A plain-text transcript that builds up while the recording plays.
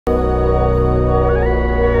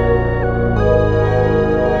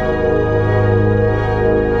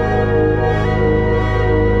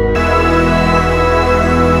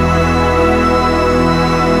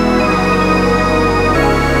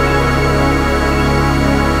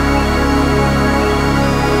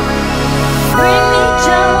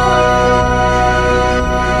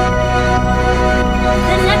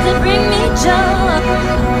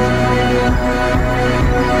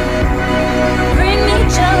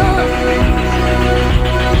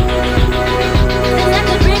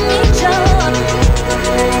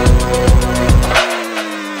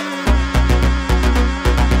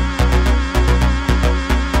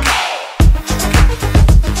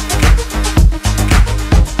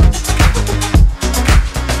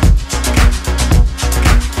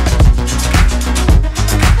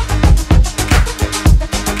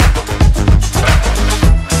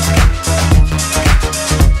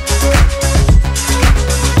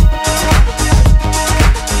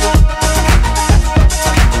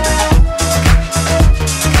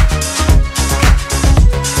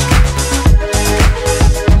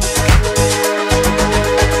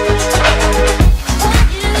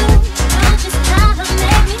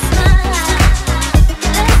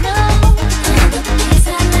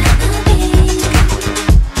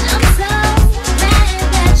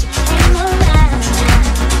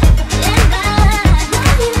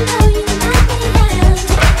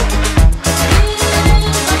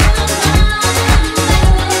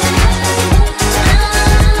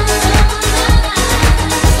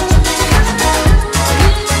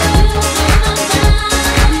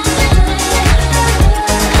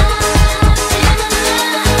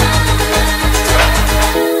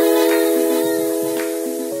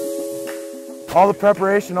All the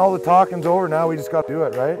preparation, all the talking's over. Now we just got to do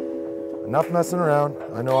it, right? Enough messing around.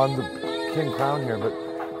 I know I'm the king crown here,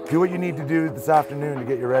 but do what you need to do this afternoon to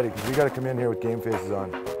get you ready, because we got to come in here with game faces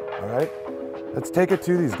on. All right? Let's take it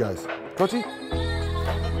to these guys. Coachy?